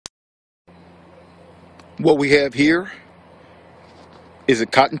What we have here is a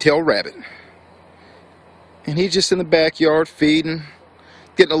cottontail rabbit. And he's just in the backyard feeding,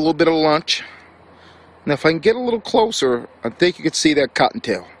 getting a little bit of lunch. Now if I can get a little closer, I think you can see that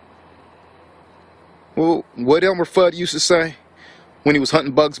cottontail. Well, what Elmer Fudd used to say when he was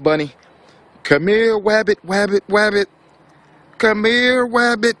hunting Bugs Bunny? Come here, wabbit, wabbit, wabbit. Come here,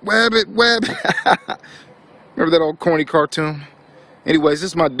 wabbit, wabbit, wabbit. Remember that old corny cartoon? Anyways, this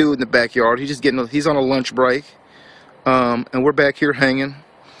is my dude in the backyard. He's on a lunch break. And we're back here hanging.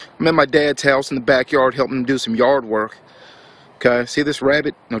 I'm at my dad's house in the backyard helping him do some yard work. Okay, see this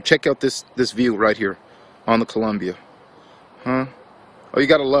rabbit? Now check out this view right here on the Columbia. Huh? Oh, you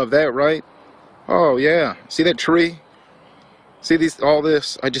gotta love that, right? Oh yeah. See that tree? See all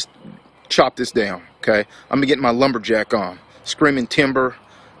this? I just chopped this down. Okay, I'm gonna get my lumberjack on, screaming timber,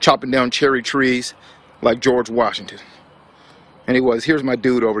 chopping down cherry trees like George Washington. Anyways, here's my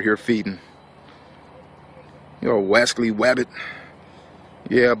dude over here feeding. You know, wascally wabbit.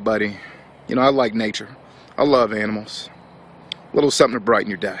 Yeah, buddy. You know, I like nature. I love animals. A little something to brighten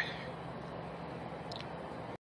your day.